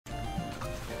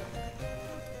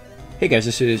Hey guys,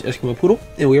 this is Eskimo Poodle,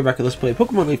 and we are back to Let's Play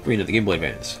Pokémon LeafGreen of the Game Boy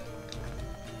Advance.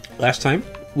 Last time,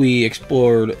 we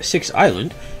explored 6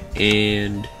 Island,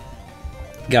 and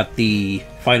got the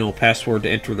final password to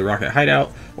enter the Rocket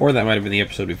Hideout, or that might have been the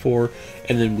episode before,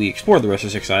 and then we explored the rest of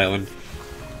 6 Island.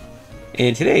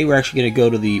 And today, we're actually going to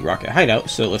go to the Rocket Hideout,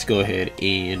 so let's go ahead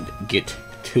and get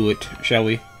to it, shall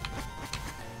we?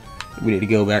 We need to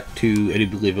go back to, I do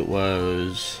believe it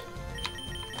was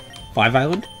 5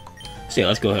 Island? So yeah,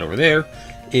 let's go ahead over there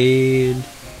and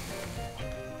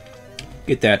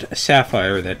get that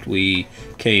Sapphire that we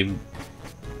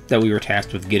were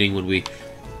tasked with getting when we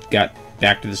got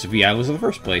back to the V Islands in the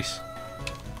first place.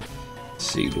 Let's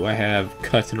see, do I have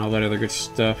cuts and all that other good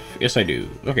stuff? Yes, I do.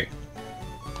 Okay.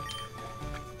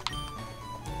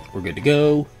 We're good to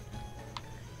go.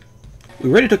 We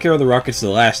already took care of the rockets the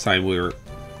last time we were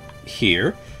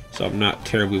here, so I'm not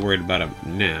terribly worried about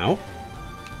them now.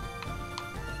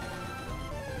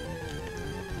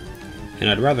 And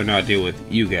I'd rather not deal with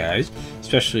you guys,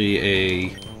 especially a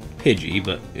Pidgey,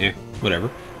 but eh,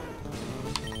 whatever.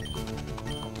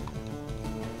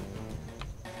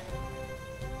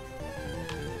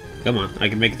 Come on, I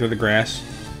can make it through the grass.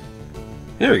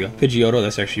 There we go, Pidgeotto,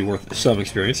 that's actually worth some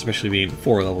experience, especially being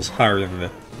 4 levels higher than the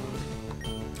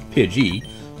Pidgey,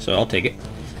 so I'll take it.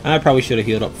 I probably should have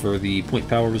healed up for the point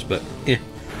powers, but eh,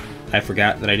 I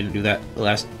forgot that I didn't do that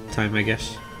last time, I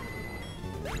guess.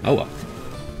 Oh well.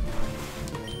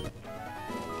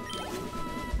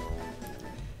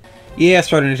 Yeah, it's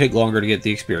starting to take longer to get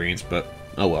the experience, but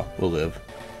oh well, we'll live.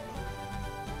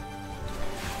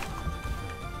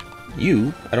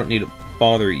 You, I don't need to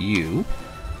bother you.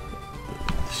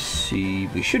 Let's see,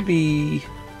 we should be,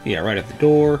 yeah, right at the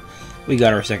door. We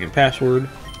got our second password.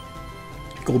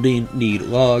 Goldeen, need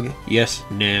log. Yes,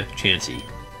 nah, Chansey.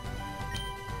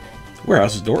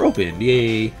 Warehouse's door opened,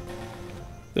 yay.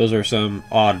 Those are some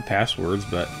odd passwords,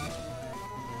 but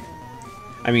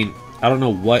I mean, I don't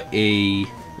know what a...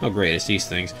 Oh great, it's these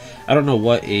things. I don't know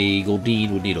what a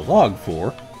Goldeen would need a log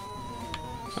for.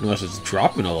 Unless it's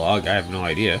dropping a log, I have no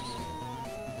idea.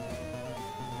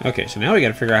 Okay, so now we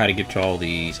gotta figure out how to get to all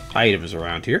these items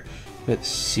around here. Let's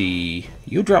see.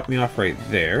 You dropped me off right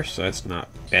there, so that's not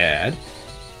bad.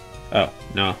 Oh,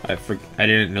 no, I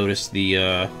didn't notice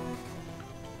the,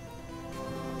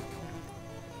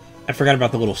 I forgot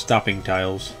about the little stopping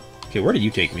tiles. Okay, where did you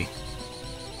take me?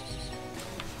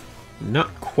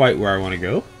 Not quite where I want to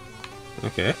go.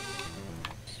 Okay.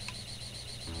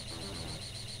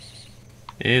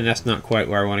 And that's not quite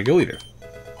where I want to go either.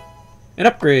 An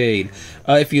upgrade!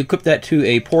 If you equip that to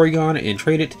a Porygon and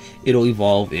trade it, it'll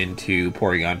evolve into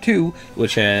Porygon 2,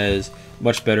 which has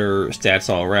much better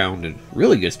stats all around and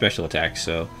really good special attacks,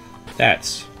 so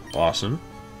that's awesome.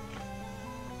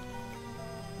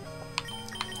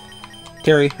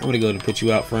 Terry, I'm going to go ahead and put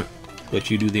you out front. Let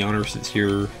you do the honor since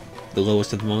you're the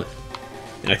lowest at the moment.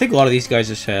 And I think a lot of these guys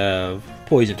just have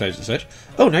poison types and such.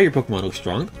 Oh, now your Pokemon looks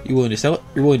strong. You willing to sell it?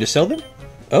 You're willing to sell them?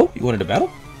 Oh, you wanted to battle?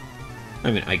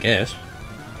 I mean, I guess.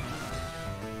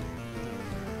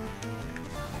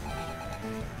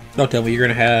 Don't tell me you're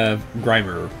going to have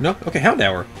Grimer. No? Okay,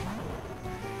 Houndour.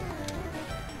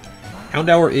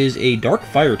 Houndour is a dark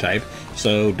fire type,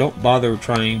 so don't bother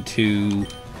trying to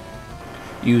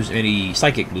use any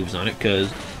psychic moves on it,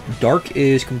 because dark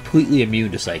is completely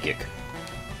immune to psychic.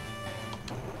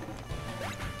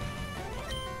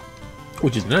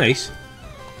 Which is nice,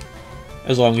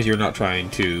 as long as you're not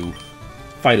trying to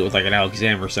fight it with like an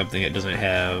Alakazam or something that doesn't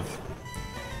have,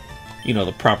 you know,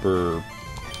 the proper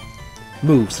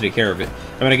moves to take care of it.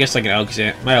 I mean, I guess like an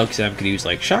Alakazam, my Alakazam could use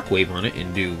like Shockwave on it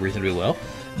and do reasonably well,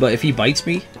 but if he bites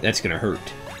me, that's gonna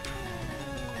hurt.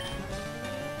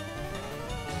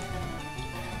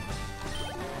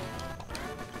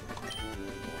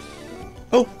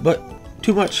 Oh, but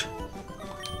too much.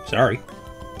 Sorry.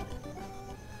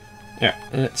 Yeah,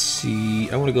 let's see.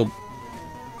 I want to go...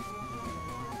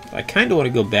 I kind of want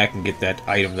to go back and get that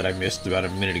item that I missed about a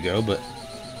minute ago, but...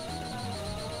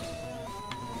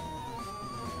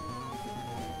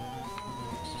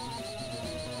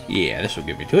 Yeah, this will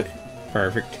get me to it.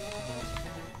 Perfect.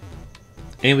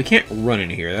 And we can't run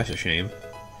in here, that's a shame.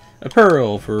 A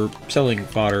pearl for selling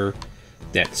fodder.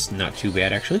 That's not too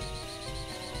bad, actually.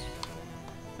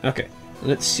 Okay,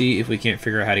 let's see if we can't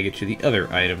figure out how to get to the other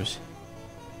items.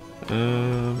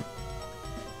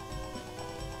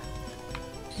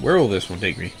 Where will this one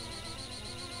take me?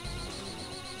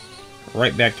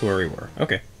 Right back to where we were.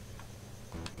 Okay.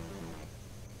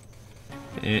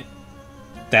 And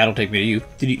that'll take me to you.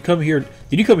 Did you come here?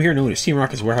 Did you come here knowing it's Team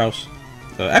Rocket's warehouse?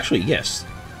 Actually, yes.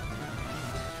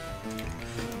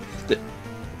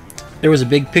 There was a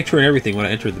big picture and everything when I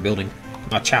entered the building.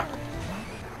 Watch out.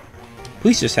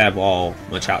 Please just have all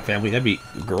Machop family. That'd be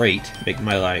great. Make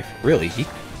my life real easy.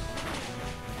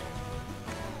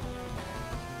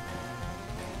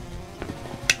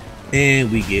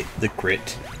 And we get the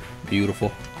crit.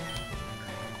 Beautiful.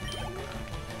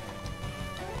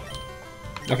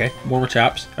 Okay, more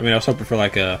Machops. I mean, I was hoping for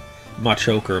like a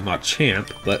Machoke or a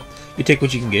Machamp, but you take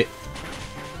what you can get.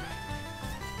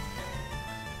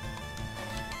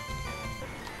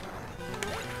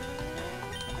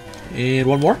 And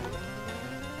one more.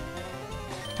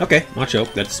 Okay,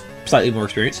 Machoke. That's slightly more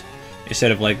experience.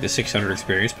 Instead of like the 600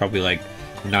 experience, probably like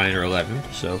 9 or 11.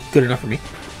 So, good enough for me.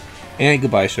 And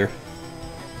goodbye, sir.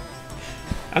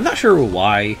 I'm not sure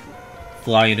why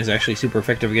flying is actually super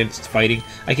effective against fighting.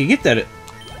 I could get that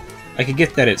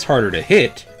it's harder to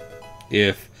hit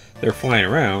if they're flying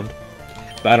around,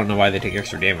 but I don't know why they take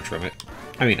extra damage from it.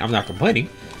 I mean, I'm not complaining.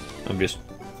 I'm just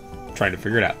trying to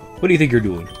figure it out. What do you think you're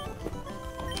doing?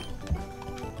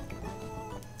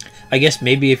 I guess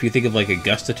maybe if you think of like a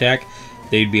gust attack,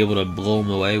 they'd be able to blow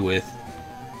them away with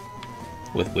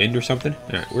wind or something.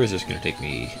 Alright, where is this going to take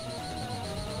me?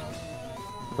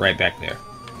 Right back there.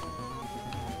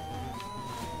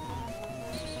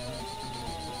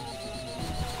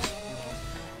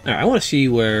 Now, I want to see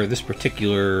where this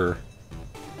particular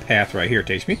path right here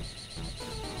takes me.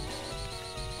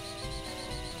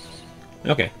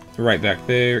 Okay, right back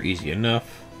there, easy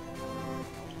enough.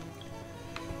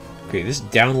 Okay, this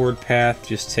downward path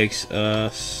just takes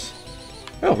us...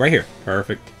 Oh, right here.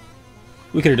 Perfect.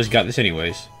 We could have just got this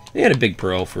anyways. They had a big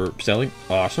pearl for selling.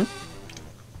 Awesome.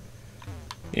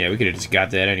 Yeah, we could have just got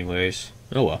that anyways.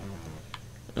 Oh well.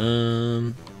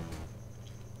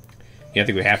 Yeah, I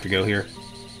think we have to go here.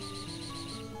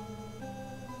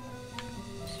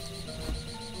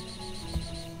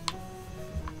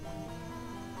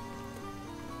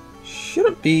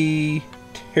 Shouldn't be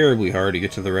terribly hard to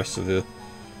get to the rest of the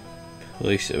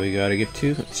place that we gotta get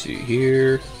to. Let's see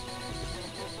here.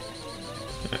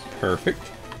 Right, perfect.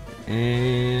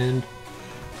 And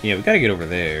yeah, we gotta get over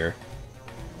there.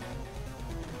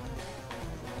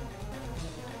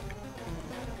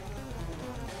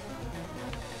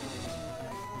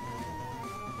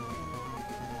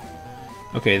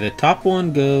 Okay, the top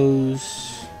one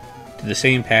goes to the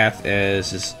same path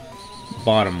as this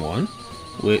bottom one,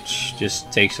 which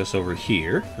just takes us over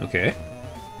here. Okay.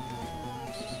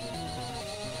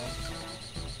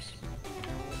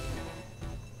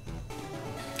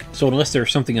 So unless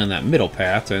there's something on that middle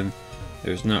path, then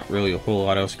there's not really a whole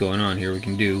lot else going on here we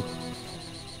can do.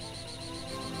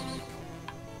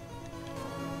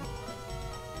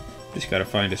 Just gotta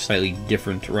find a slightly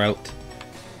different route.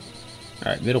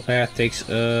 Alright, middle path takes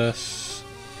us...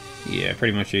 yeah,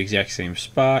 pretty much the exact same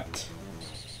spot.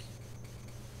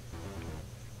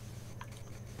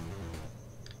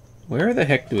 Where the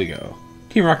heck do we go?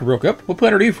 Team Rocket broke up? What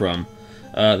planet are you from?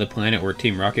 The planet where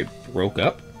Team Rocket broke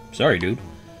up? Sorry, dude.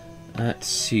 Let's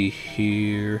see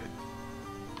here.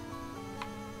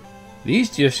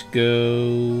 These just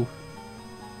go...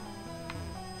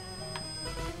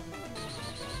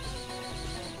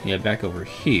 yeah, back over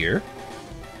here.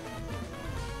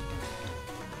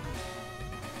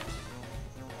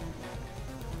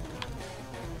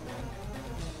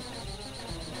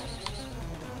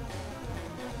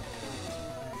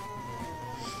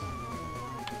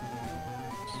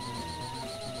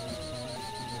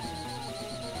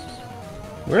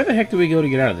 Where the heck do we go to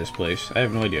get out of this place? I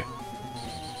have no idea.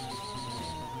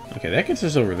 Okay, that gets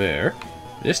us over there.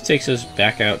 This takes us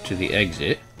back out to the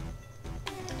exit.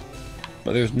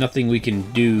 But there's nothing we can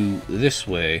do this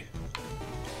way.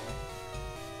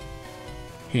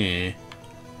 I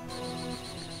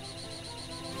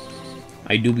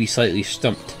do be slightly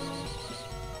stumped.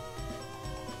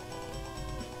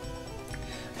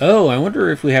 Oh, I wonder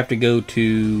if we have to go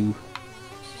to...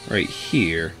 right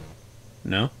here.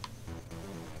 No?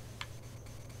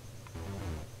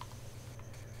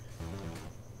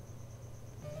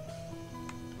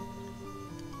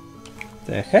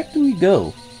 The heck do we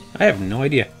go? I have no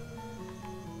idea.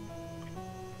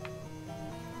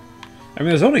 I mean,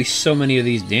 there's only so many of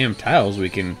these damn tiles we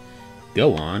can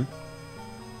go on.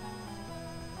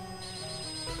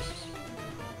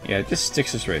 Yeah, it just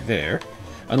sticks us right there.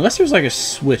 Unless there's like a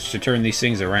switch to turn these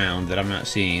things around that I'm not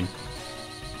seeing.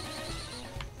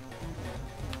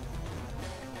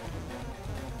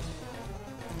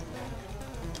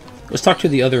 Let's talk to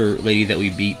the other lady that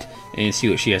we beat and see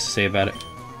what she has to say about it.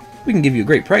 We can give you a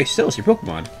great price. Sell us your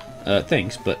Pokemon.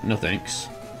 Thanks, but no thanks.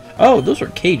 Oh, those are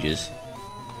cages.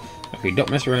 Okay, don't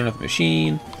mess around with the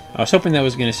machine. I was hoping that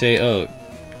was going to say, oh, it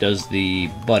does the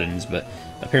buttons, but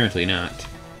apparently not.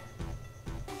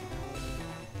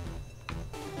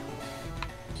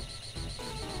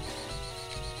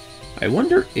 I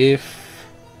wonder if...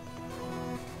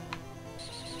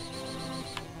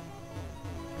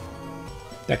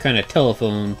 that kind of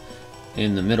telephone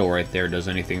in the middle right there does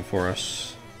anything for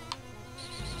us.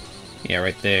 Yeah,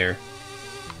 right there.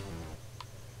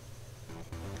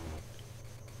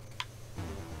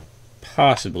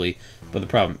 Possibly, but the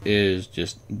problem is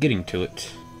just getting to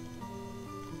it.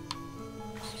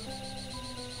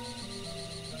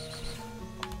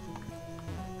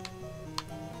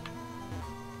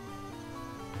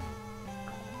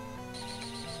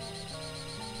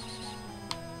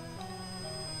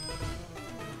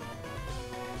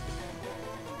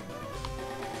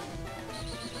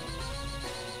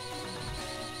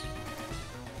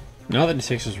 No, that just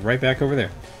takes us right back over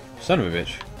there. Son of a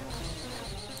bitch.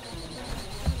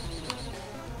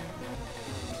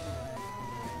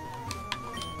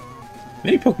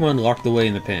 Many Pokemon locked away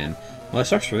in the pen. Well, that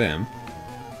sucks for them.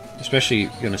 Especially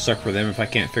gonna suck for them if I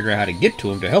can't figure out how to get to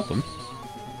them to help them.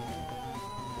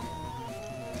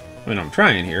 I mean, I'm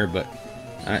trying here, but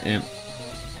I am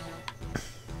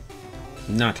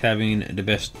not having the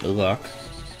best luck.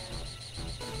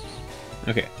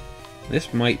 Okay.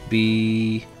 This might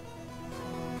be...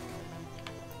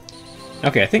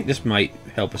 okay, I think this might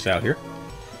help us out here.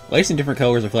 Lights in different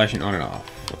colors are flashing on and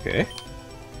off. Okay.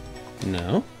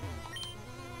 No.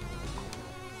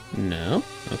 No.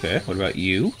 Okay, what about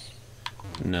you?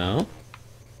 No.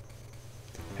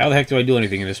 How the heck do I do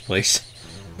anything in this place?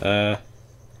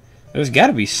 There's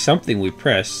gotta be something we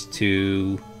press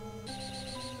to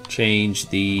change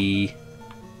the...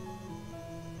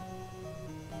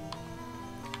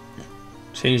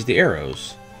 change the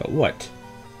arrows. But what?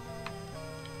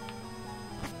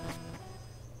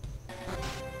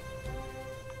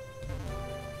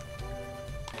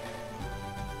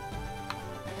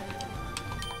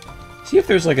 See if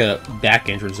there's like a back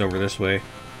entrance over this way.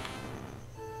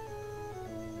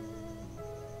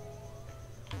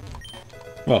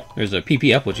 Well, there's a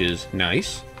PP up, which is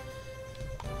nice.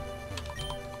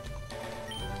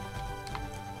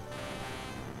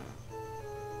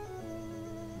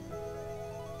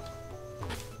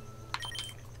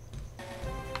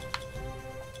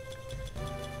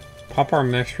 Pop our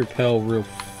max repel real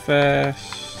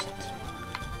fast.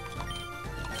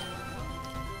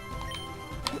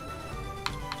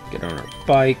 Get on our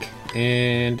bike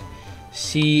and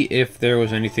see if there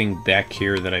was anything back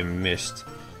here that I missed.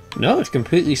 No, it's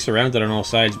completely surrounded on all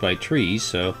sides by trees,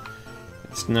 so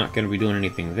it's not going to be doing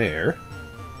anything there.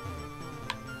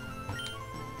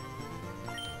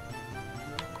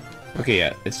 Okay,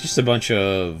 yeah, it's just a bunch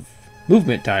of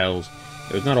movement tiles.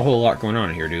 There's not a whole lot going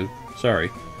on here, dude. Sorry.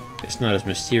 It's not as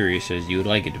mysterious as you would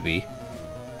like it to be.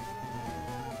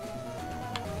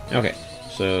 Okay,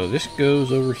 so this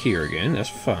goes over here again. That's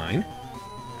fine.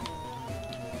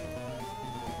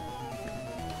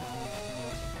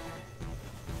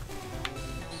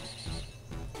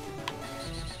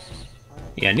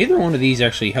 Yeah, neither one of these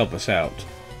actually help us out.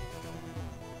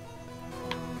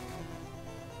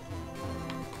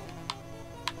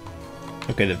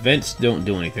 Okay, the vents don't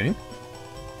do anything.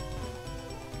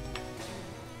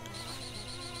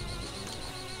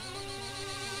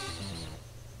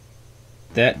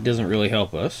 That doesn't really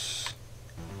help us.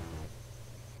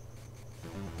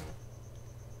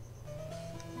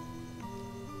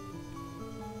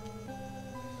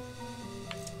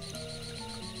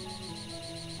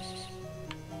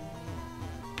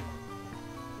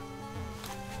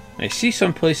 I see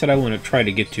some place that I want to try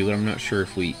to get to, but I'm not sure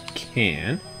if we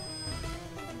can.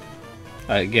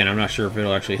 Again, I'm not sure if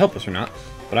it'll actually help us or not,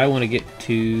 but I want to get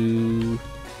to...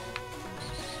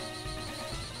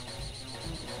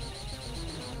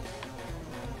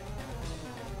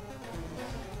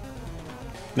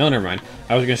 no, never mind.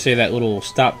 I was going to say that little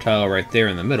stop tile right there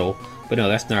in the middle, but no,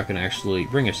 that's not going to actually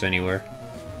bring us anywhere.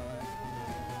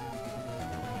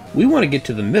 We want to get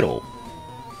to the middle,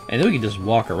 and then we can just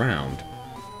walk around.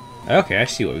 Okay, I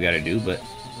see what we got to do, but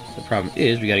the problem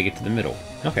is we got to get to the middle.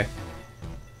 Okay.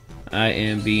 I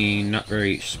am being not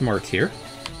very smart here.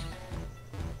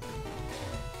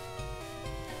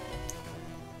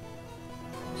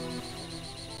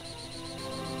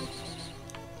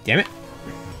 Damn it.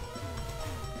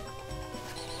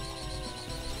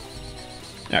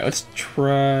 Alright, let's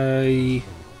try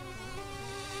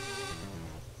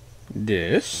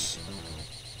this.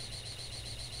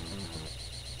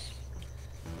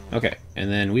 Okay, and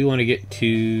then we want to get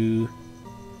to...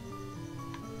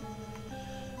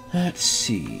 let's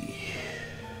see...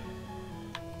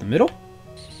 the middle?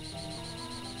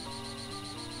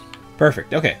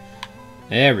 Perfect, okay.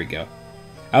 There we go.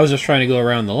 I was just trying to go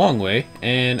around the long way,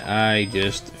 and I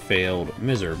just failed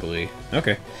miserably.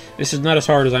 Okay, this is not as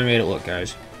hard as I made it look,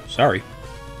 guys. sorry.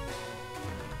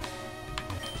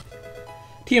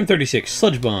 TM36,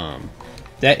 Sludge Bomb.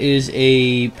 That is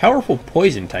a powerful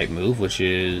poison type move, which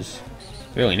is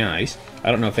really nice. I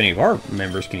don't know if any of our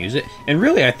members can use it. And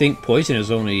really, I think poison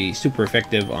is only super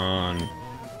effective on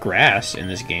grass in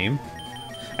this game.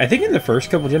 I think in the first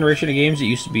couple generation of games, it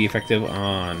used to be effective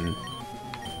on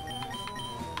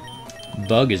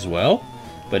bug as well.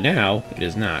 But now, it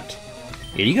is not.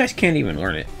 Yeah, you guys can't even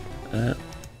learn it.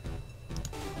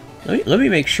 Let me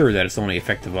make sure that it's only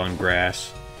effective on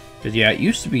grass. Because, yeah, it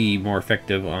used to be more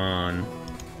effective on...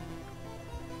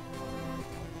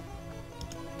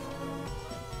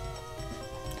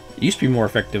 It used to be more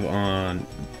effective on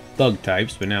bug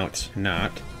types, but now it's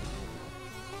not.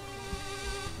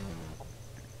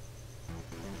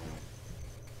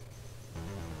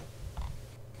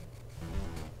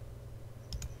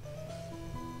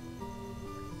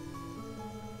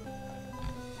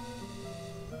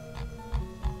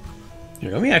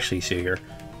 Here, let me actually see here.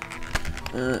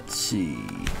 Let's see.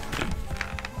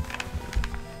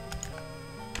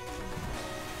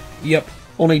 Yep.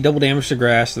 Only double damage to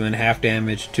grass and then half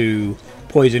damage to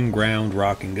poison, ground,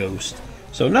 rock, and ghost.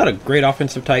 So not a great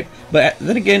offensive type, but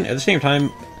then again, at the same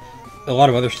time, a lot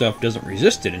of other stuff doesn't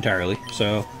resist it entirely.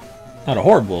 So not a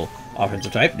horrible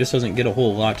offensive type, just doesn't get a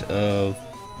whole lot of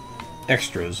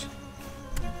extras.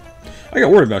 I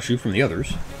got word about you from the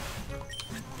others.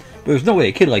 But there's no way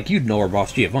a kid like you'd know our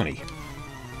boss Giovanni.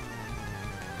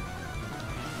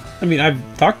 I mean,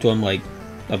 I've talked to him like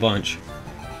a bunch.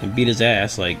 And beat his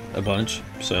ass like a bunch,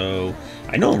 so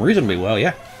I know him reasonably well,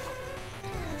 yeah.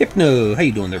 Hypno, how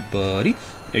you doing there, buddy?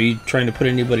 Are you trying to put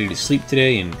anybody to sleep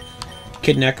today and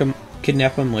kidnap them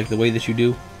like the way that you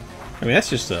do? I mean,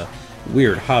 that's just a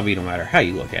weird hobby no matter how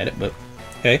you look at it, but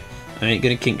hey, I ain't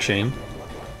gonna kink shame.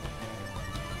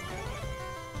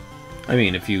 I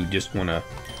mean, if you just want to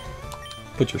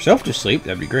put yourself to sleep,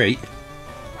 that'd be great.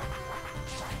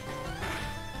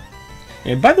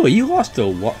 And by the way, you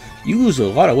lose a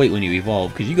lot of weight when you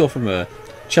evolve, because you go from a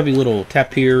chubby little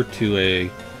tapir to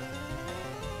a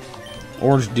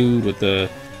orange dude with a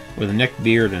neck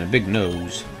beard and a big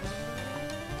nose.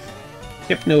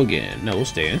 Hypno again. No, we'll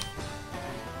stay in.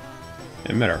 As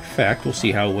a matter of fact, we'll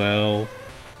see how well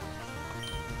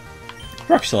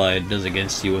Rock Slide does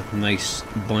against you with a nice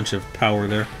bunch of power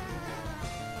there.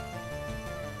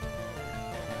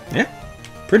 Yeah,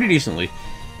 pretty decently.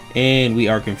 And we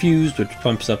are confused, which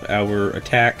pumps up our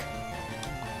attack.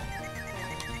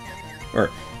 Or,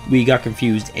 we got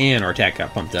confused and our attack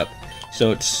got pumped up.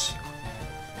 So it's...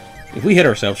 If we hit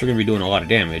ourselves, we're going to be doing a lot of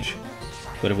damage.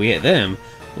 But if we hit them,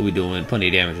 we'll be doing plenty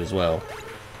of damage as well.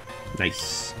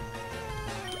 Nice.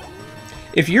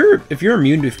 If you're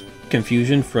immune to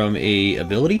confusion from a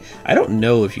ability, I don't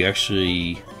know if you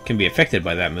actually can be affected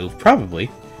by that move. Probably.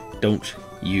 Don't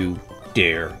you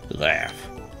dare laugh.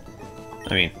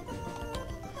 I mean,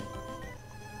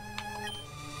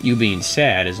 you being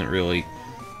sad isn't really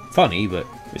funny, but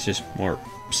it's just more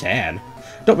sad.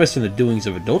 Don't mess in the doings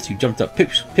of adults. You jumped up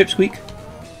pipsqueak.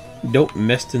 Don't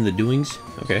mess in the doings.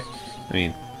 Okay. I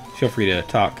mean, feel free to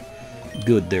talk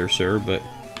good there, sir, but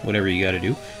whatever you gotta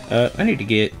do. I need to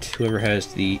get whoever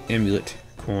has the amulet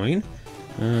coin.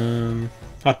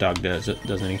 Hot Dog does it,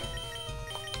 doesn't he?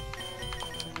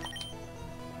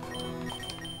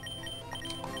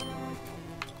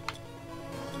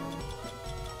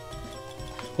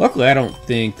 Luckily, I don't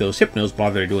think those Hypnos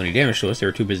bothered to do any damage to us. They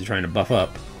were too busy trying to buff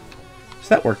up. So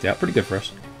that worked out pretty good for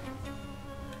us.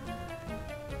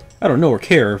 I don't know or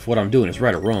care if what I'm doing is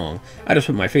right or wrong. I just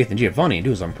put my faith in Giovanni and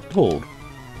do as I'm told.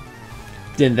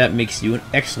 Then that makes you an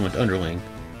excellent underling.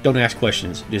 Don't ask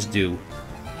questions, just do.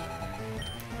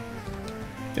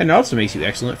 And it also makes you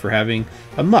excellent for having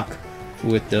a muck,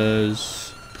 which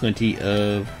does plenty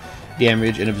of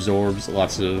damage and absorbs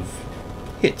lots of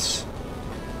hits.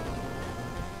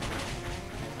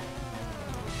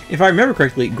 If I remember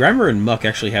correctly, Grimer and Muck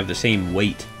actually have the same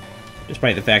weight,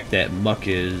 despite the fact that Muck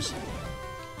is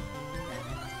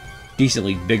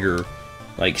decently bigger,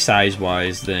 like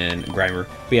size-wise, than Grimer.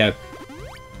 But yeah,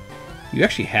 you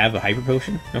actually have a Hyper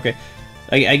Potion? Okay.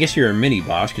 I guess you're a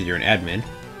mini-boss because you're an admin.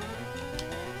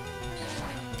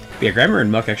 But yeah, Grimer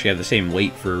and Muck actually have the same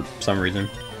weight for some reason.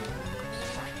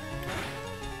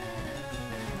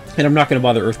 And I'm not going to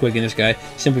bother Earthquaking this guy,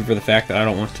 simply for the fact that I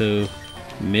don't want to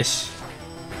miss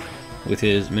with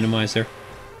his minimize there.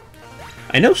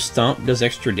 I know Stomp does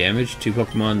extra damage to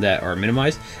Pokemon that are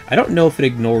minimized. I don't know if it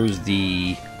ignores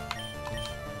the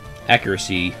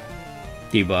accuracy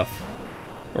debuff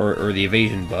or the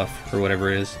evasion buff or whatever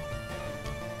it is.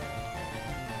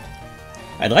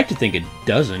 I'd like to think it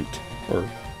doesn't or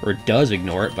it does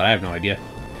ignore it, but I have no idea.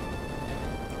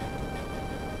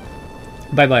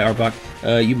 Bye-bye,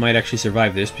 Arbok. You might actually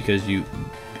survive this because you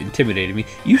intimidated me.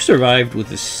 You survived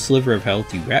with a sliver of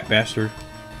health, you rat bastard.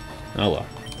 Oh well.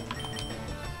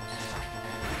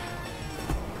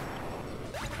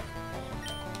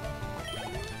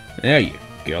 There you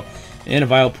go. And a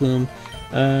Vileplume.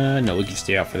 No, we can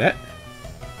stay out for that.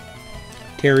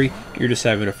 Terry, you're just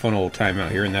having a fun old time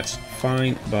out here, and that's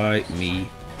fine by me.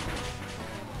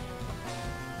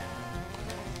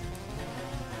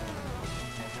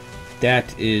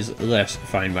 That is less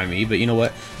fine by me, but you know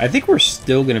what? I think we're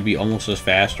still going to be almost as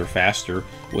fast or faster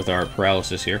with our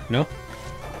paralysis here. No?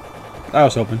 I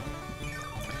was hoping.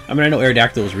 I mean, I know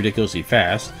Aerodactyl is ridiculously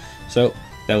fast, so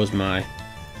that was my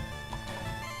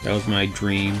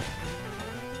dream.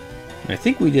 And I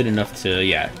think we did enough to,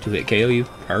 yeah, to hit KO you.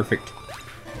 Perfect.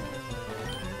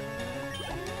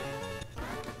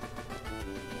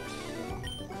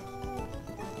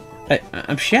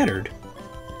 I'm shattered.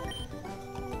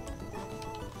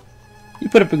 You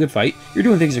put up a good fight. You're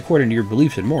doing things according to your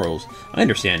beliefs and morals. I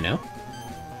understand now.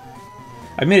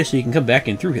 I made it so you can come back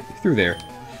in through there.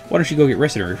 Why don't you go get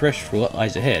rested and refreshed for what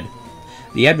lies ahead?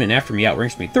 The admin after me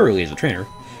outranks me thoroughly as a trainer.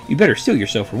 You better steel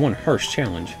yourself for one harsh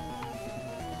challenge.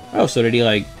 Oh, so did he,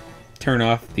 like, turn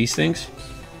off these things?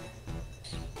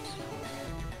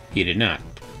 He did not.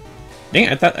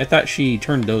 Dang it, I thought she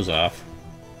turned those off.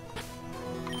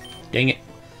 Dang it.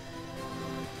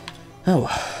 Oh,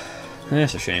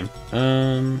 that's a shame.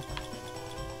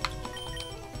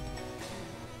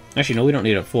 Actually, no, we don't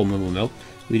need a full Moo Milk.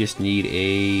 We just need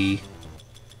a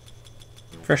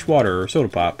fresh water or soda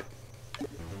pop.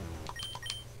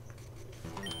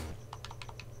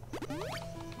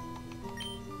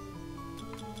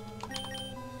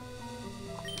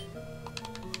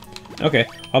 Okay,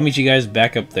 I'll meet you guys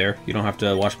back up there. You don't have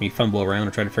to watch me fumble around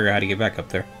and try to figure out how to get back up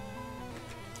there.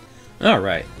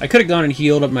 Alright, I could have gone and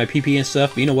healed up my PP and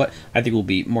stuff, but you know what? I think we'll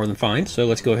be more than fine, so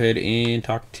let's go ahead and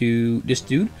talk to this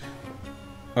dude.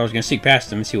 I was going to sneak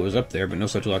past him and see what was up there, but no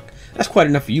such luck. That's quite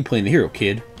enough for you playing the hero,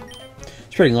 kid.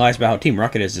 Spreading lies about how Team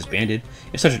Rocket has disbanded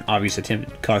is such an obvious attempt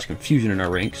to cause confusion in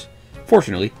our ranks.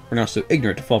 Fortunately, we're not so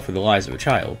ignorant to fall for the lies of a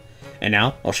child. And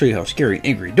now, I'll show you how scary and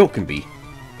angry adult can be.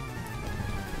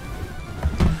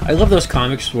 I love those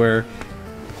comics where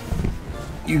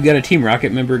you got a Team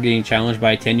Rocket member getting challenged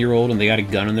by a 10-year-old and they got a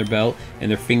gun on their belt and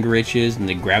their finger itches and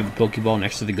they grab the Pokeball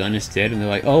next to the gun instead and they're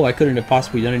like, oh, I couldn't have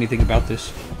possibly done anything about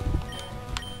this.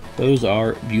 Those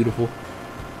are beautiful.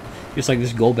 Just like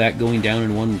this Golbat going down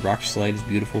in one rock slide is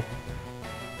beautiful.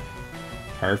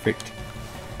 Perfect.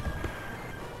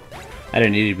 I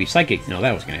didn't need it to be Psychic to know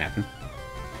that was going to happen.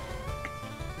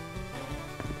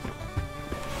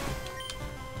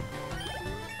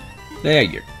 There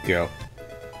you go.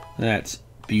 That's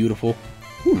beautiful.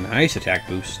 Ooh, nice attack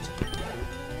boost.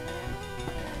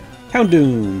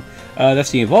 Houndoom!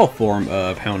 That's the evolved form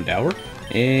of Houndour.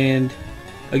 And,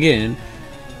 again,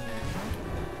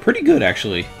 pretty good,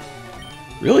 actually.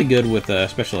 Really good with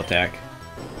special attack.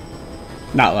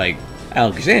 Not like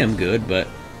Alakazam good, but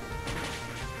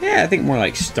yeah, I think more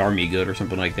like Starmie good or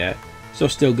something like that. So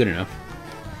still good enough.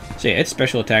 So yeah, its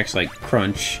special attacks like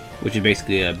Crunch, which is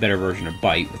basically a better version of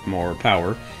Bite with more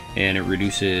power, and it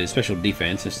reduces special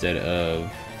defense instead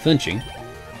of flinching.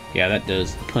 Yeah, that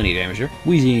does plenty of damage there.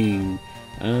 Wheezing.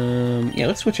 Yeah,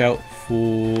 let's switch out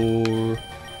for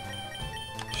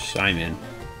Simon.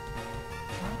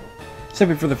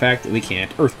 Simply for the fact that we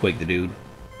can't Earthquake the dude.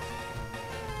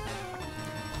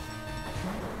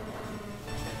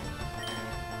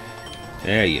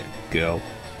 There you go.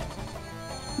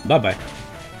 Bye-bye.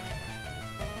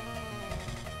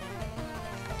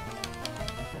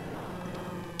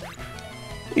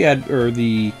 The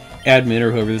admin,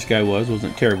 or whoever this guy was,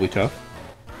 wasn't terribly tough.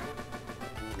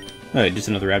 Alright, just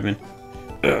another admin.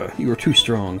 Ugh, you were too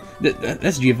strong.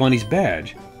 That's Giovanni's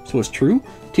badge. So it's true?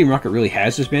 Team Rocket really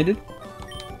has disbanded?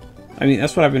 I mean,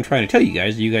 that's what I've been trying to tell you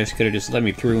guys. You guys could have just let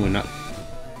me through and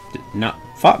not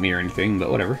fought me or anything, but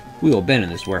whatever. We will abandon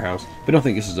this warehouse, but don't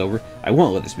think this is over. I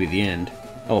won't let this be the end.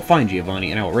 I will find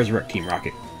Giovanni, and I will resurrect Team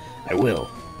Rocket. I will.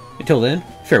 Until then,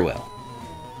 farewell.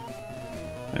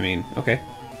 I mean, okay.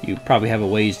 You probably have a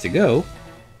ways to go.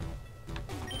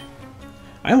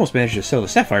 I almost managed to sell the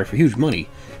Sapphire for huge money.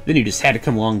 Then you just had to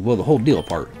come along and blow the whole deal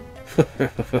apart.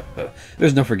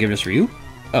 There's no forgiveness for you.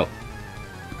 Oh.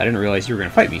 I didn't realize you were going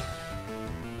to fight me.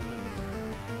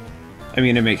 I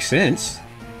mean, it makes sense.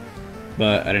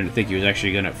 But I didn't think he was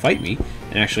actually going to fight me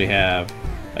and actually have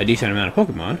a decent amount of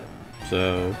Pokemon.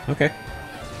 So, okay.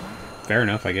 Fair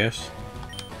enough, I guess.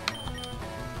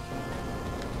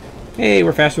 Hey,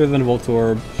 we're faster than a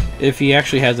Voltorb. If he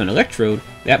actually has an Electrode,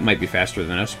 that might be faster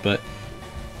than us, but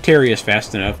Terry is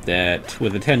fast enough that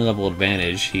with a 10 level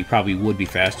advantage, he probably would be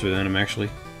faster than him, actually.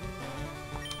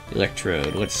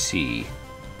 Electrode, let's see.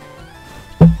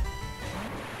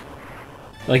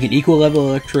 Like an equal level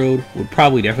Electrode would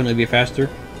probably definitely be faster.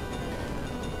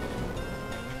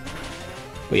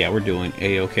 But yeah, we're doing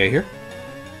A-okay here.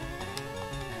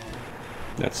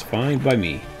 That's fine by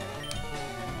me.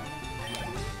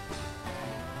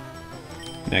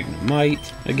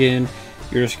 Magnemite, again.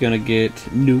 You're just gonna get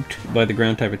nuked by the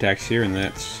ground type attacks here, and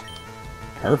that's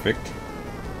perfect.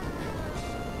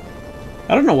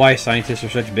 I don't know why scientists are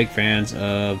such big fans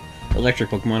of electric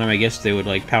Pokemon. I mean, I guess they would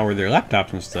like power their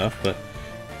laptops and stuff, but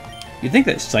you'd think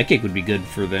that Psychic would be good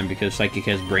for them because Psychic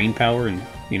has brain power, and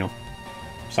you know,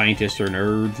 scientists are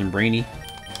nerds and brainy.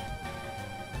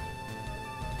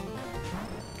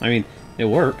 I mean, it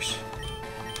works.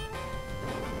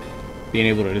 Being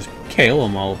able to just KO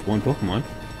them all with one Pokemon.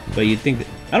 But you'd think that...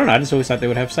 I don't know, I just always thought they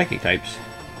would have Psychic types.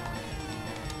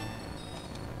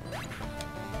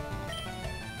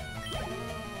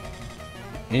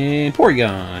 And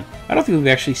Porygon! I don't think we've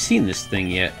actually seen this thing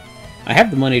yet. I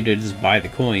have the money to just buy the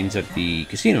coins at the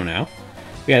casino now.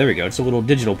 Yeah, there we go. It's a little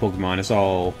digital Pokemon. It's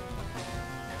all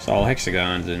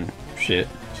hexagons and shit.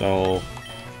 It's all...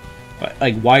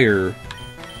 like wire-framed,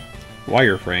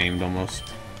 almost.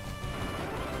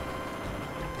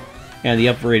 And the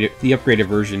upgraded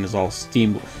version is all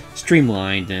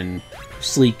streamlined and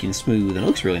sleek and smooth, and it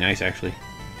looks really nice, actually.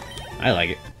 I like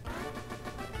it.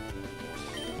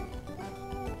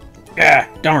 Ah,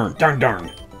 darn.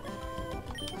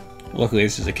 Luckily,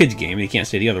 this is a kid's game, and you can't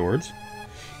say the other words.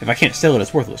 If I can't sell it,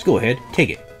 it's worthless. Go ahead,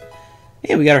 take it.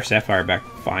 And we got our Sapphire back,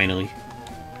 finally.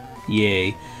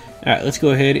 Yay. Alright, let's go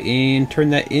ahead and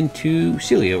turn that into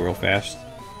Celio real fast.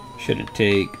 Shouldn't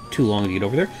take too long to get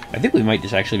over there. I think we might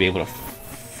just actually be able to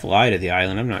fly to the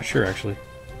island. I'm not sure, actually.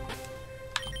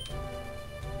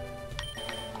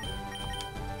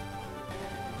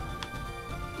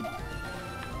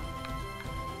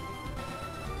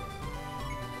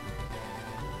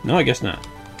 No, I guess not.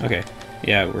 Okay.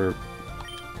 Yeah, we're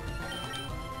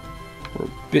a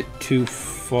bit too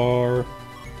far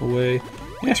away.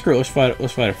 Yeah, screw it.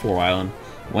 Let's fight a 4 island.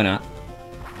 Why not?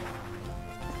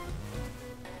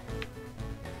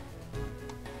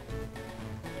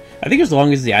 I think as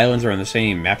long as the islands are on the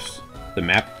same maps, the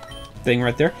map thing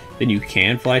right there, then you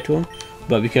can fly to them.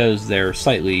 But because they're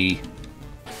slightly...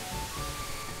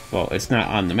 well, it's not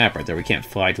on the map right there. We can't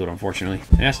fly to it, unfortunately.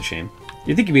 And that's a shame.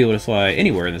 You'd think you'd be able to fly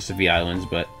anywhere in the Sevii Islands,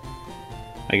 but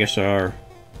I guess our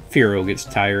Fearow gets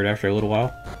tired after a little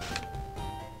while.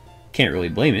 Can't really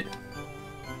blame it.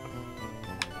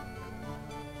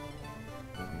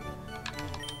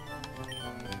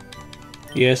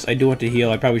 Yes, I do want to heal.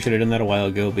 I probably should have done that a while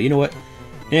ago, but you know what?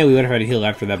 Yeah, we would have had to heal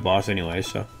after that boss anyway,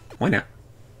 so why not?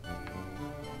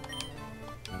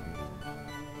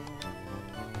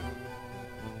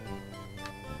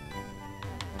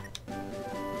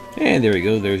 And there we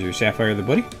go. There's your Sapphire there,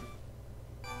 buddy.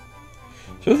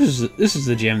 So this is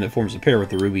the gem that forms a pair with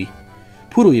the ruby.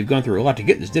 Poodle, you've gone through a lot to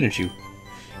get this, didn't you?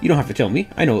 You don't have to tell me.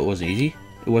 I know it wasn't easy.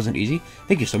 It wasn't easy.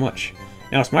 Thank you so much.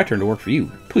 Now it's my turn to work for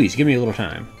you. Please, give me a little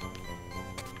time.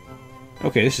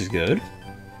 Okay, this is good.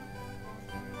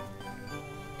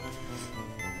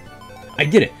 I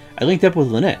did it. I linked up with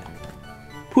Lynette.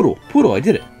 Poodle, I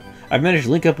did it. I've managed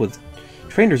to link up with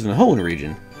trainers in the Hoenn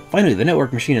region. Finally, the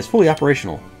network machine is fully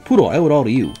operational. Poodle, I owe it all to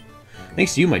you.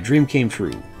 Thanks to you, my dream came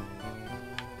true.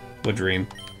 What dream?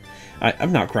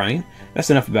 I'm not crying. That's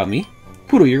enough about me.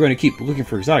 Poodle, you're going to keep looking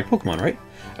for exotic Pokemon, right?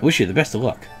 I wish you the best of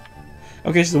luck.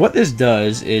 Okay, so what this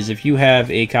does is if you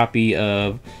have a copy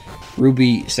of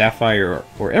Ruby, Sapphire,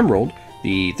 or Emerald,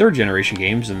 the 3rd generation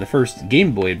games, and the first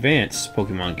Game Boy Advance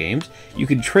Pokemon games, you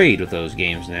can trade with those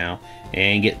games now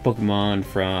and get Pokemon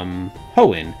from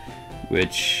Hoenn,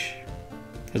 which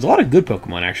has a lot of good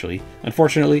Pokemon, actually.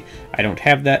 Unfortunately, I don't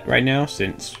have that right now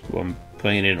since I'm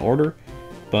playing in order,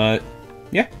 but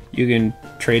yeah, you can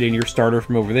trade in your starter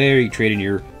from over there, you trade in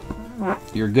your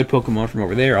good Pokemon from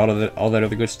over there, all that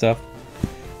other good stuff.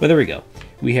 But there we go.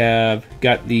 We have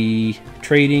got the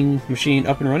trading machine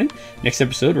up and running. Next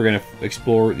episode, we're going to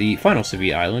explore the final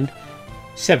Sevii Island,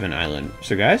 7 Island.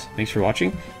 So guys, thanks for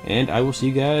watching, and I will see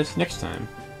you guys next time.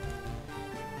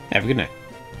 Have a good night.